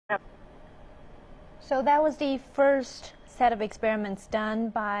So that was the first set of experiments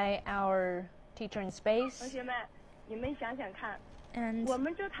done by our teacher in space. 同学们，你们想想看， And 我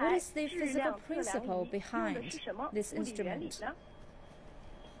们这 what 台 is the 质 physical 量测量 principle 仪用的 behind 是什么 this 物理原理 instrument? 呢？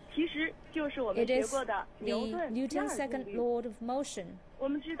其实就是我们 It 学 is 过的 the 牛顿第 Newton's 二 second 定律。 law of motion. 我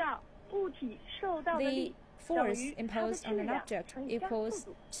们知道物体受到的 The 力等 force 于它的 imposed 质 on an 量 object 乘以加 equals 速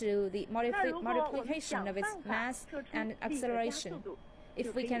度。 to the 那如果我们 multiplication 想 of its 办法 mass 测出 and 力的加 acceleration. 速度， If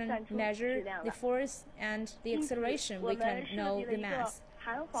就 we 可以 can 算出 measure 质量 the 了。 force and the 因此， acceleration, 我 we 们 can 设 know 计了 the 一个 mass.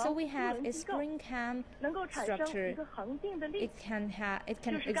 弹 So 簧 we 凸 have 轮 a 机构， spring cam 能够产生 structure. 一个恒定的力， It can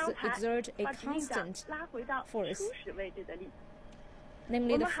就是 exert 刚 a 才把指令掌 constant 拉回到 force. 初始位置的力。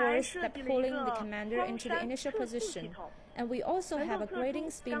 namely 我 the 们还 force 设 that 计了一 pulling the 个 commander 光 into the 栅 initial 测速系 position. 统， And we also 能 have 够 a 测 grading 出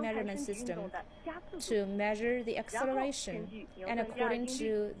speed 刚才 measurement 身体运动 system 的加速 to 度， measure the 然后 acceleration. 根据牛 And 顿第二 according 定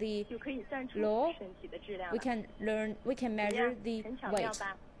律， to the 就可以算出 law, 身体的质量 we 了。 we can 怎么 measure 样？ the 很巧妙 weight.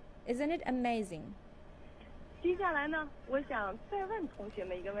 吧？ Isn't it amazing? 接下来呢，我想再问同学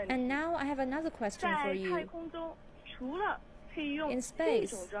们一个问题： And now I have another question 在 for 太 you. 空中，除了可以用 In 这 space,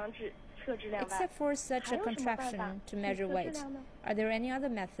 种装置测质量外， Except for such 还 a 有什么办法 contraption to 去 measure 测质 weight, 量呢？ are there any other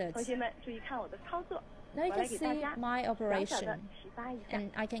同 methods? 学们注意看我的操作， Now you 我来 can 给大 see 家 my 小小的 operation, 启发一下。 and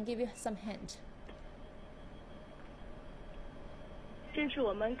I can give you some hint. 这是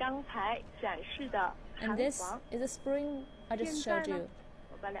我们刚才展示的 And 弹 this 簧。 is a spring I 现 just 在 showed 呢 you.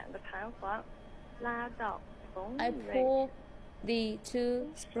 我把两个弹簧拉到同 I 一位置。 pull the two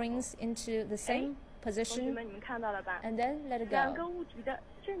springs into the same 同学 position 们，你们看到了吧？ and then let it 两个 go. 物体的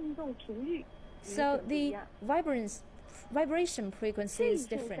振动频率 So 明显不一 the 样。 vibration frequency 这一 is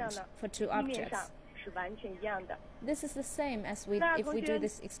现象 different 呢， for two 地面 objects. 上是完全一样的。 This is the same as那 if 同 we 学， do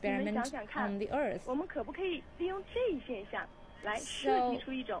this 你们 experiment 想想看 on the Earth. 我们可不可以利用这一现象来设计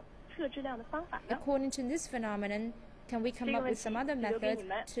出一种测质量的方法呢？ According to this phenomenon, can we come up with some other methods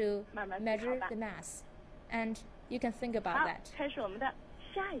to measure the mass? And you can think about 好 that.，开始我们的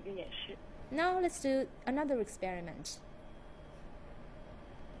下一个演示。 Now let's do another experiment.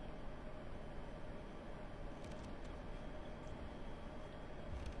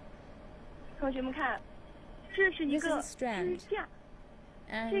 同学们看，这是一 This is 个 a strand. 支架，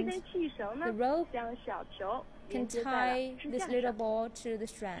这 And 根气绳呢 the rope 将小球 can 连接在 tie 了支 this 架 little 上， ball to the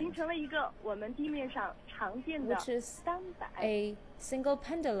形 strand, 成了一个我们地面上常见的 which is 单摆。 a single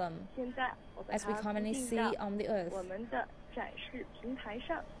pendulum, 现在我把 as we 它固 commonly 定 see 到 on the 我 Earth. 们的展示平台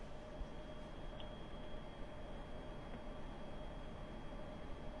上。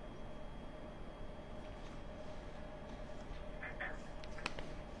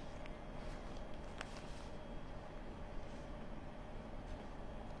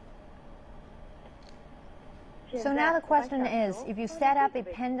So now the question is, if you set up a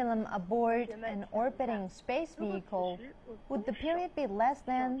pendulum aboard an orbiting space vehicle, would the period be less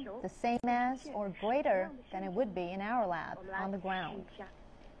than, the same as, or greater than it would be in our lab 我们来 on the 试 ground? 一下。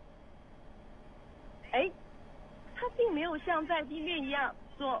哎，它并没有像在地面一样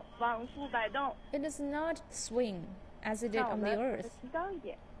做往复摆动。 It does not swing as it did 那我 on 们 the 把它 Earth. 提高一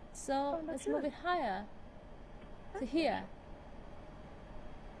点。 So let's move it higher to here.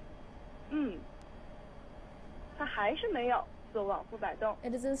 嗯，它还是没有做往复摆动，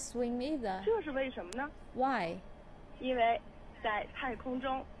 It doesn't swing either. 这是为什么呢？ Why? 因为在太空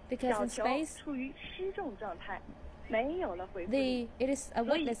中， Because 小 in 球 space, 处于失重状态，没有了回复 it 力， is a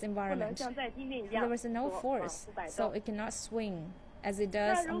所以 weightless 不能 environment. 像在地面一样 There is no 做往 force, 复摆 so 动。 it cannot swing as it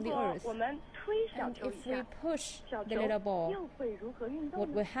那 does 如 on the 果 Earth. 我们推小 And 球一 if we 下， push 小 the 球 little ball, 又会如何运 what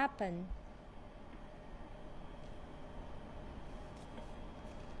动 will 呢？ happen?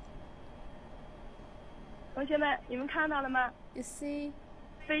 同学们，你们看到了吗？ You see,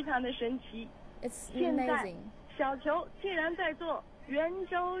 非常的神奇。 it's 现在 amazing. 小球竟然在做圆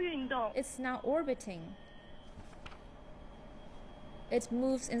周运动。 It's now orbiting. It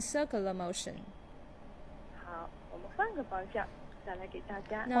moves in circular motion. 好，我们换个方向，再来给大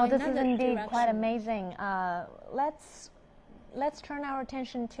家。 Now Well, this is another indeed quite direction. amazing. Let's turn our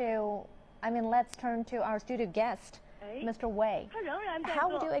attention to, let's turn to our studio guest, 哎， Mr. Wei. 它仍然在 How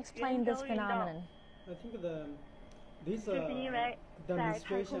做 would you 圆 explain 周 this 运动。 phenomenon? I think this 这是因为在太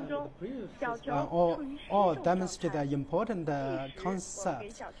demonstration 空 and 中 the previous 小球 all, 处于失 all 重状 demonstrate 态 the important 这时我们给 concept,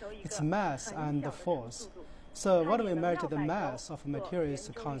 小球一个 its mass 很 and 小 the 的 force. 速度。 So 它 what 也 we 能 measure 绕 the 摆轴 mass of 做 material is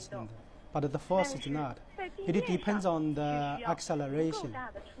圆周运动 constant, but the 但 force is 是 not. 在地 It 面 depends 上 on 是 the 需要足够 acceleration.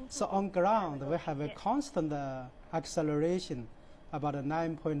 大的初 So 速 on 度才 ground 能 we 够 have 实 a 现。 constant acceleration, about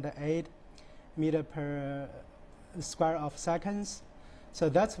 9.8 meter per square of seconds. So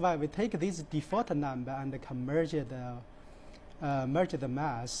that's why we take this default number and can merge the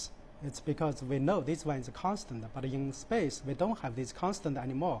mass It's because we know this one is constant, but in space we don't have this constant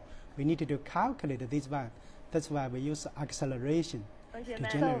anymore. We need to calculate this one. That's why we use acceleration to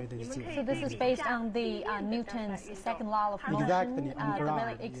generate this. So this is based on the Newton's second law of motion, exactly,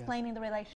 explaining the relationship